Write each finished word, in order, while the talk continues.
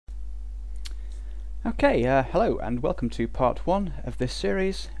Okay, hello and welcome to part 1 of this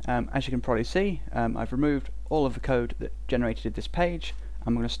series. As you can probably see, I've removed all of the code that generated this page.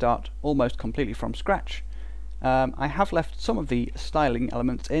 I'm going to start almost completely from scratch. I have left some of the styling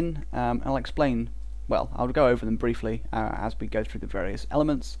elements in, and I'll explain, well, I'll go over them briefly as we go through the various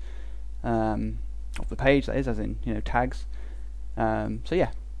elements of the page, that is, as in, tags. So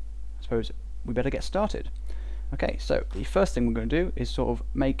yeah, I suppose we better get started. Okay, so the first thing we're going to do is sort of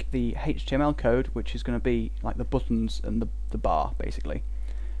make the HTML code, which is going to be like the buttons and the bar, basically.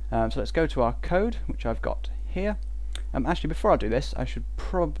 So let's go to our code, which I've got here. Actually, before I do this, I should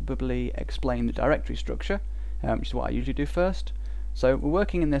probably explain the directory structure, which is what I usually do first. So we're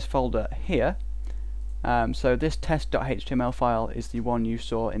working in this folder here. So this test.html file is the one you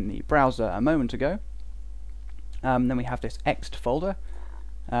saw in the browser a moment ago. Then we have this ext folder.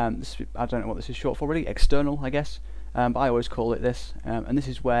 I don't know what this is short for really, external I guess, but I always call it this, and this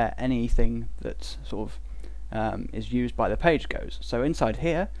is where anything that sort of is used by the page goes. So inside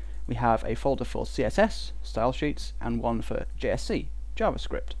here we have a folder for CSS, style sheets, and one for JSC,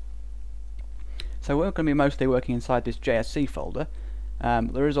 JavaScript. So we're going to be mostly working inside this JSC folder.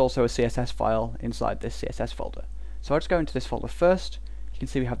 There is also a CSS file inside this CSS folder. So I'll just go into this folder first. You can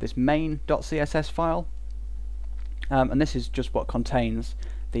see we have this main.css file, and this is just what contains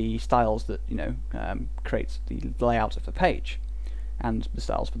the styles that creates the layout of the page, and the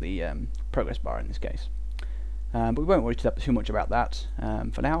styles for the progress bar in this case. But we won't worry too much about that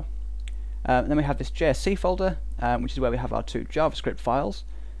for now. And then we have this JSC folder, which is where we have our two JavaScript files.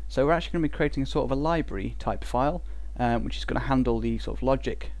 So we're actually going to be creating a sort of a library type file, which is going to handle the sort of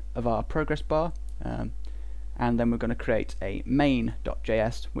logic of our progress bar. And then we're going to create a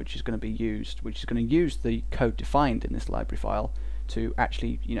main.js, which is going to use the code defined in this library file to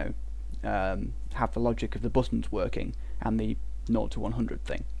actually have the logic of the buttons working and the 0 to 100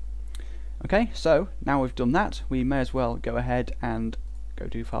 thing. Okay, so now we've done that, we may as well go ahead and go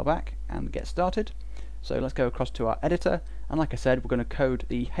too far back and get started. So let's go across to our editor, and like I said, we're going to code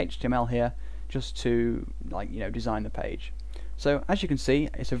the HTML here just to design the page. So as you can see,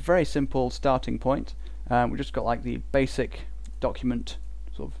 it's a very simple starting point. We've just got like the basic document,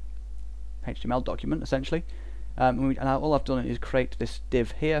 sort of HTML document essentially, and all I've done is create this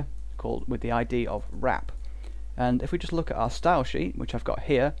div here called with the ID of wrap. And if we just look at our style sheet, which I've got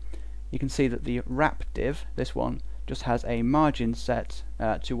here, you can see that the wrap div, this one, just has a margin set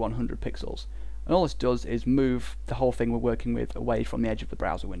to 100 pixels. And all this does is move the whole thing we're working with away from the edge of the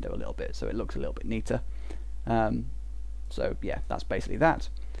browser window a little bit, so it looks a little bit neater. So yeah, that's basically that.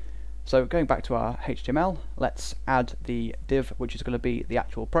 So going back to our HTML, let's add the div which is going to be the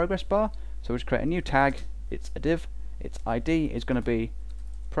actual progress bar. So we'll just create a new tag, it's a div, its ID is going to be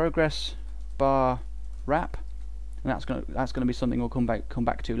progress bar wrap, and that's going to be something we'll come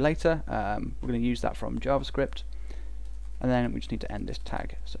back to later. We're going to use that from JavaScript, and then we just need to end this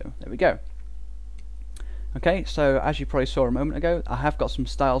tag. So there we go. Okay, so as you probably saw a moment ago, I have got some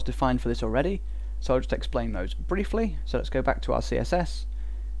styles defined for this already, so I'll just explain those briefly. So let's go back to our CSS.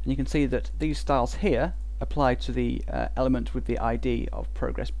 And you can see that these styles here apply to the element with the ID of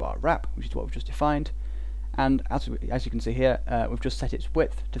progress bar wrap, which is what we've just defined. And as you can see here, we've just set its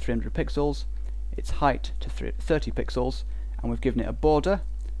width to 300 pixels, its height to 30 pixels, and we've given it a border,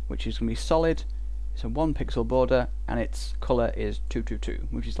 which is going to be solid. It's a 1 pixel border, and its color is 222,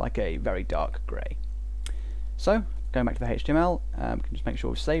 which is like a very dark grey. So going back to the HTML, we can just make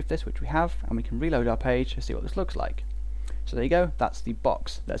sure we've saved this, which we have, and we can reload our page to see what this looks like. So there you go, that's the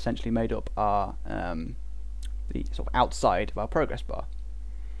box that essentially made up our the sort of outside of our progress bar.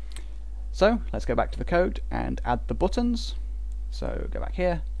 So let's go back to the code and add the buttons. So go back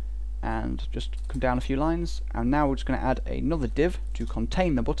here and just come down a few lines, and now we're just going to add another div to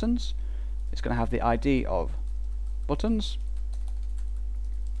contain the buttons. It's going to have the ID of buttons.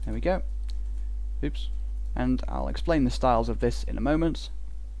 There we go. Oops. And I'll explain the styles of this in a moment.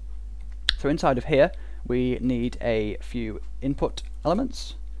 So inside of here we need a few input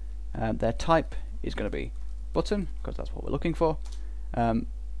elements. Their type is going to be button, because that's what we're looking for.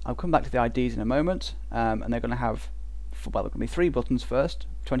 I'll come back to the IDs in a moment, and they're going to have, well, there's going to be 3 buttons first,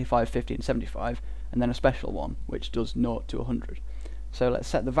 25, 50 and 75, and then a special one which does 0 to 100. So let's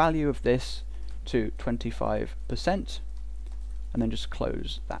set the value of this to 25%, and then just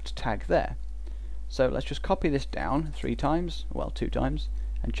close that tag there. So let's just copy this down 3 times, well 2 times,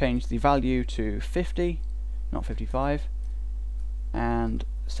 and change the value to 50, not 55, and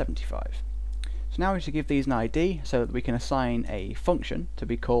 75. So now we should give these an ID so that we can assign a function to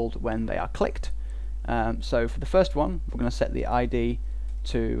be called when they are clicked. So for the first one, we're going to set the ID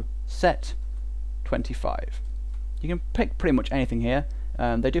to set 25. You can pick pretty much anything here.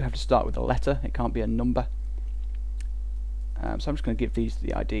 They do have to start with a letter, it can't be a number. So I'm just going to give these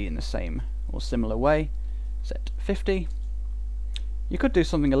the ID in the same or similar way. Set 50. You could do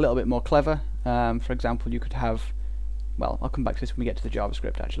something a little bit more clever. For example, you could have, well, I'll come back to this when we get to the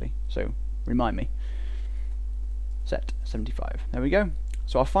JavaScript actually, so remind me. Set 75. There we go.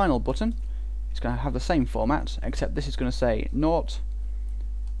 So our final button is going to have the same format, except this is going to say 0%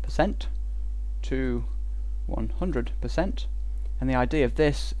 to 100%, and the ID of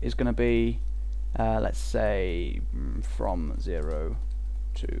this is going to be, let's say, from 0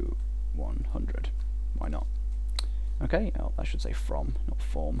 to 100. Why not? Okay, oh, I should say from, not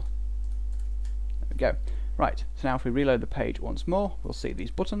form. There we go. Right, so now if we reload the page once more, we'll see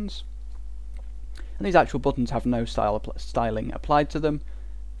these buttons. And these actual buttons have no styling applied to them,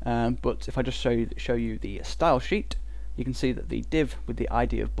 but if I just show you the style sheet, you can see that the div with the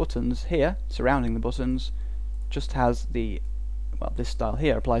ID of buttons here, surrounding the buttons, just has the, well, this style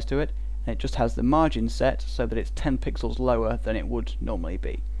here applies to it, and it just has the margin set so that it's 10 pixels lower than it would normally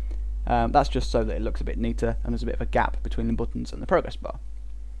be. That's just so that it looks a bit neater and there's a bit of a gap between the buttons and the progress bar.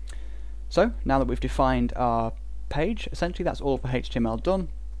 So now that we've defined our page, essentially that's all for HTML done.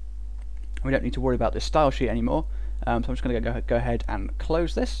 We don't need to worry about this style sheet anymore, so I'm just going to go ahead and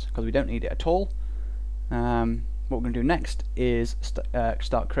close this because we don't need it at all. What we're going to do next is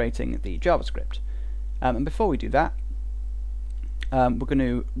start creating the JavaScript. And before we do that, we're going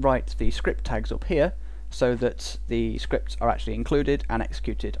to write the script tags up here so that the scripts are actually included and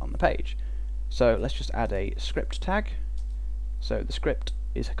executed on the page. So let's just add a script tag. So the script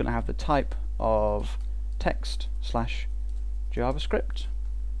is going to have the type of text/JavaScript,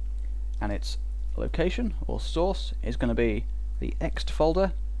 and its location or source is going to be the ext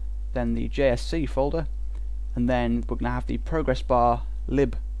folder, then the JSC folder, and then we're going to have the progress bar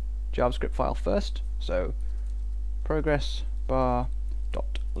lib JavaScript file first. So progress bar.lib.js,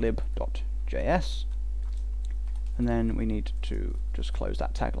 and then we need to just close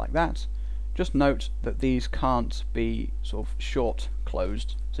that tag like that. Just note that these can't be sort of short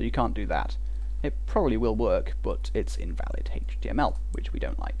closed, so you can't do that. It probably will work, but it's invalid HTML, which we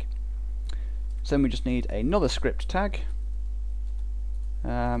don't like. So then we just need another script tag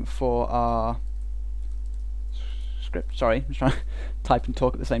for our script. Sorry, I'm just trying to type and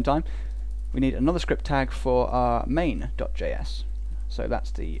talk at the same time. We need another script tag for our main.js. So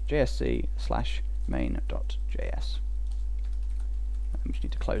that's the JSC/main.js. We just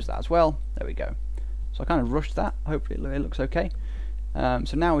need to close that as well. There we go. So I kind of rushed that. Hopefully it looks okay.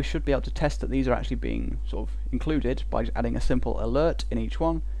 So now we should be able to test that these are actually being sort of included by just adding a simple alert in each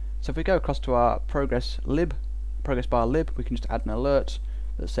one. So if we go across to our progress bar lib, we can just add an alert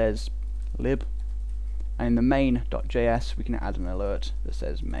that says lib, and in the main.js we can add an alert that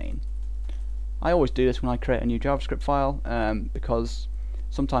says main. I always do this when I create a new JavaScript file, because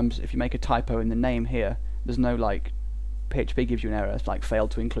sometimes if you make a typo in the name here, there's no, like, PHP gives you an error, it's like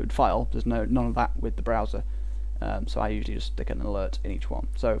failed to include file. There's none of that with the browser, so I usually just stick an alert in each one.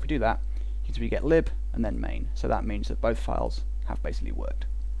 So if we do that, you can get lib and then main. So that means that both files have basically worked,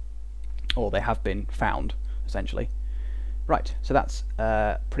 or they have been found, essentially. Right, so that's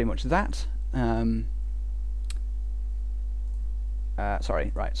pretty much that.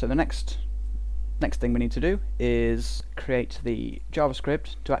 Sorry, right, so the next thing we need to do is create the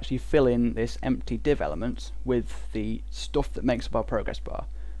JavaScript to actually fill in this empty div element with the stuff that makes up our progress bar.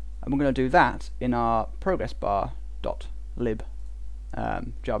 And we're going to do that in our progress bar.lib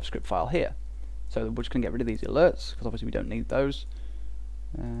JavaScript file here. So we're just going to get rid of these alerts, because obviously we don't need those.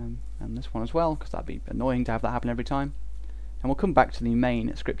 And this one as well, because that'd be annoying to have that happen every time. And we'll come back to the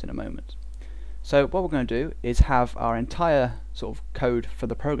main script in a moment. So what we're going to do is have our entire sort of code for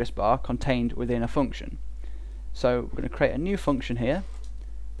the progress bar contained within a function. So we're going to create a new function here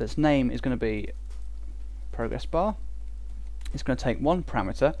that's name is going to be progress bar. It's going to take one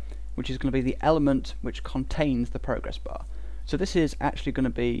parameter, which is going to be the element which contains the progress bar. So this is actually going to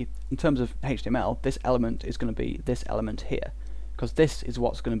be, in terms of HTML, this element is going to be this element here, because this is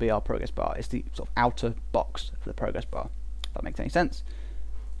what's going to be our progress bar. It's the sort of outer box of the progress bar, if that makes any sense.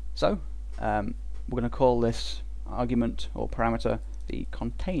 So we're going to call this argument or parameter the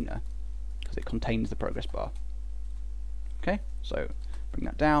container, because it contains the progress bar. Okay, so bring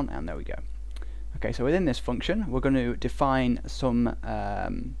that down, and there we go. Okay, so within this function we're going to define some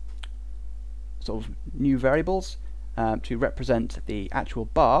sort of new variables to represent the actual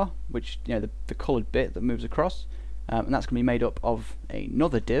bar, which, you know, the coloured bit that moves across, and that's going to be made up of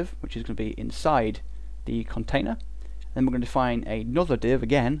another div which is going to be inside the container. Then we're going to define another div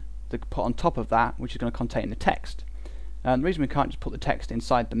again to put on top of that, which is going to contain the text. The reason we can't just put the text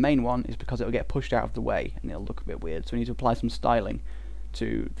inside the main one is because it will get pushed out of the way and it'll look a bit weird, so we need to apply some styling.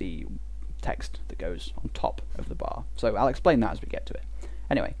 to the text that goes on top of the bar. So I'll explain that as we get to it.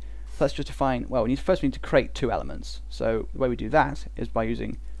 Anyway, let's just define, well, we need to create two elements. So the way we do that is by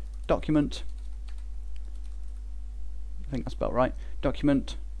using document, I think that's spelled right,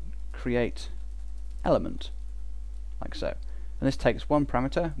 document create element, like so. And this takes one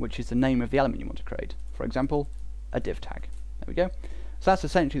parameter, which is the name of the element you want to create. For example, a div tag. There we go. So that's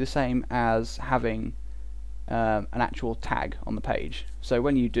essentially the same as having an actual tag on the page. So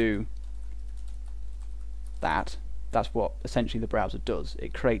when you do that, that's what essentially the browser does.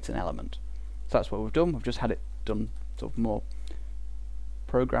 It creates an element. So that's what we've done. We've just had it done sort of more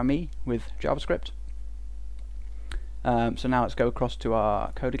programmy with JavaScript. So now let's go across to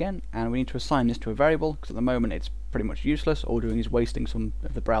our code again, and we need to assign this to a variable, because at the moment it's pretty much useless. All we're doing is wasting some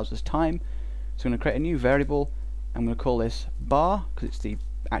of the browser's time. So I'm going to create a new variable. I'm going to call this bar, because it's the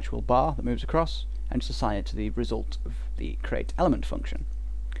actual bar that moves across, and just assign it to the result of the create element function.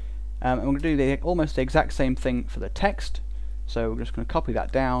 And we're going to do almost the exact same thing for the text. So we're just going to copy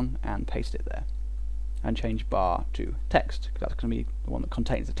that down and paste it there, and change bar to text, because that's going to be the one that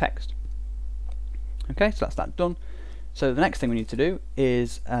contains the text. Okay, so that's that done. So the next thing we need to do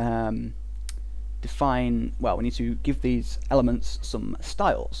is define, well, we need to give these elements some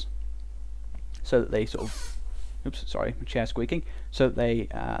styles, so that they sort of, oops, sorry, my chair squeaking, so that they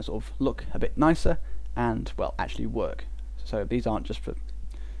sort of look a bit nicer and, well, actually work. So these aren't just for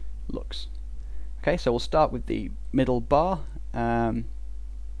looks. Okay, so we'll start with the middle bar. We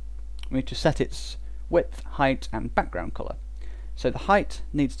need to set its width, height, and background color. So the height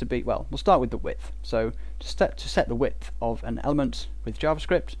needs to be, well, we'll start with the width. So to set the width of an element with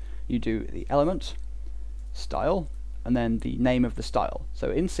JavaScript, you do the element, style, and then the name of the style.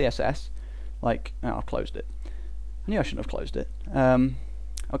 So in CSS, like, oh, I've closed it. I knew I shouldn't have closed it.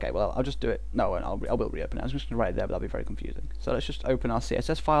 Okay, well, I'll just do it. No, I will reopen it. I was just going to write it there, but that'll be very confusing. So let's just open our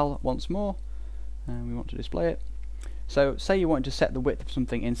CSS file once more, and we want to display it. So say you want to set the width of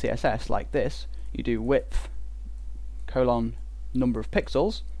something in CSS like this. You do width colon number of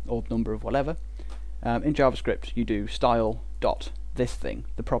pixels, or number of whatever. In JavaScript, you do style dot this thing,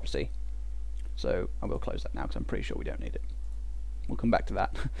 the property. So I will close that now, because I'm pretty sure we don't need it. We'll come back to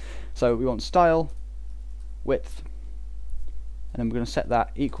that. So we want style width, and then we're going to set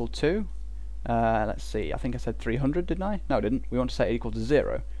that equal to, let's see, I think I said 300, didn't I? No, I didn't. We want to set it equal to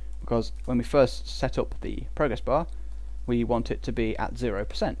 0, because when we first set up the progress bar, we want it to be at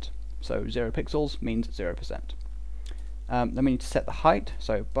 0%. So 0 pixels means 0%. Then we need to set the height,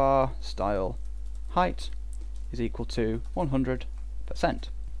 so bar style height is equal to 100%.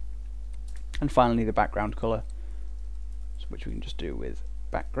 And finally the background color, which we can just do with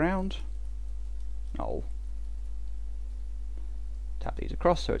background. Oh. Tap these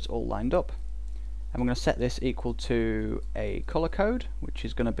across so it's all lined up. And we're going to set this equal to a color code, which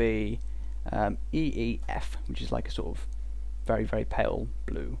is going to be EEF, which is like a sort of very, very pale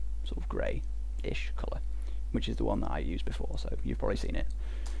blue, sort of grey-ish color, which is the one that I used before, so you've probably seen it.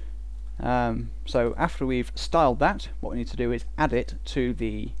 So after we've styled that, what we need to do is add it to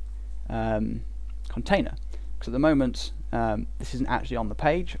the container. Because at the moment, this isn't actually on the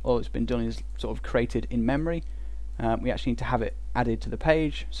page. All it's been done is sort of created in memory. We actually need to have it added to the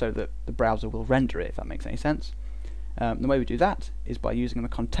page so that the browser will render it, if that makes any sense. The way we do that is by using the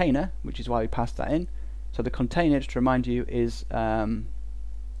container, which is why we passed that in. So the container, just to remind you, is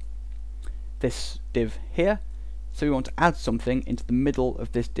this div here. So we want to add something into the middle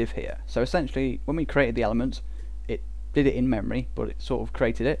of this div here. So essentially, when we created the element, it did it in memory, but it sort of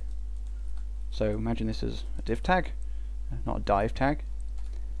created it. So imagine this as a div tag, not a div tag.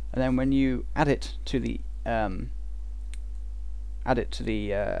 And then when you add it to the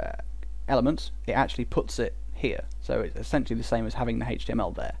element, it actually puts it here. So it's essentially the same as having the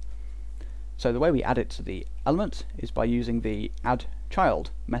HTML there. So the way we add it to the element is by using the add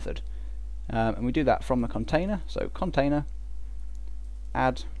child method. And we do that from the container. So container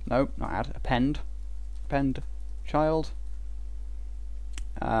add, no, not add, append child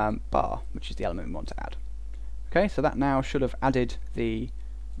bar, which is the element we want to add. Okay, so that now should have added the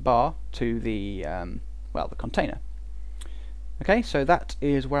bar to the well, the container. Okay, so that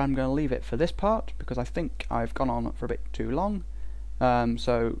is where I'm going to leave it for this part, because I think I've gone on for a bit too long.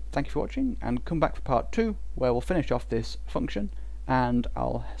 So thank you for watching, and come back for part 2, where we'll finish off this function, and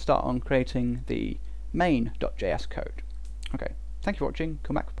I'll start on creating the main.js code. Okay, thank you for watching,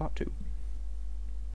 come back for part 2.